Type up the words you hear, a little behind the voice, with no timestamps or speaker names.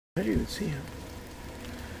How do you even see him?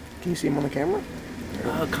 Can you see him on the camera?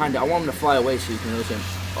 Kinda. I want him to fly away so you can notice him.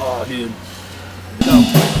 Oh, dude.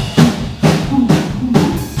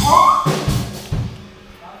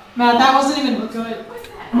 Matt, that wasn't even good.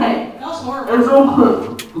 Hey, that was horrible.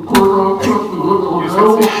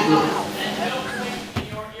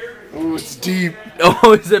 Oh, it's deep.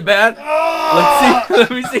 Oh, is it bad? Let's see.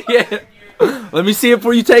 Let me see it. Let me see it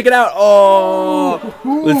before you take it out. Oh,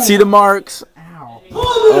 let's see the marks. Ow.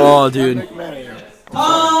 Oh, dude.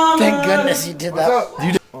 Thank goodness you did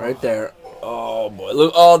that. Right there. Oh boy.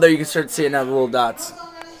 Look. Oh, there you can start seeing now the little dots.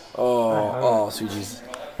 Oh, sweet Jesus.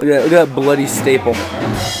 Look at that bloody staple.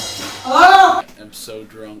 I'm so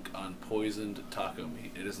drunk on poisoned taco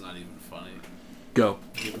meat. It is not even funny. Go.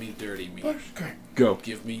 Give me dirty meat. Go.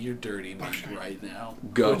 Give me your dirty meat right now.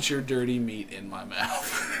 Go. Put your dirty meat in my mouth.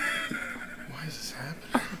 Why is this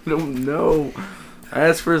happening? I don't know. I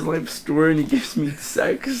asked for his life story and he gives me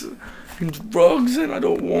sex and drugs and I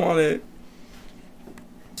don't want it.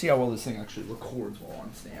 See how well this thing actually records while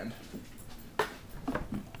on stand.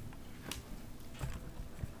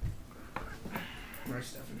 Right,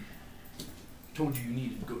 Stefan. Told you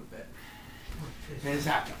needed to go to bed. And it's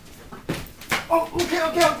happening. Oh, okay,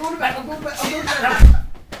 I'm going to bed. I'm going to bed.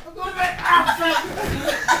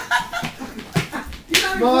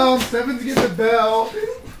 Mom, Stefan's getting the bell.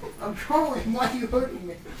 I'm trying. Why are you hurting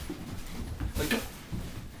me?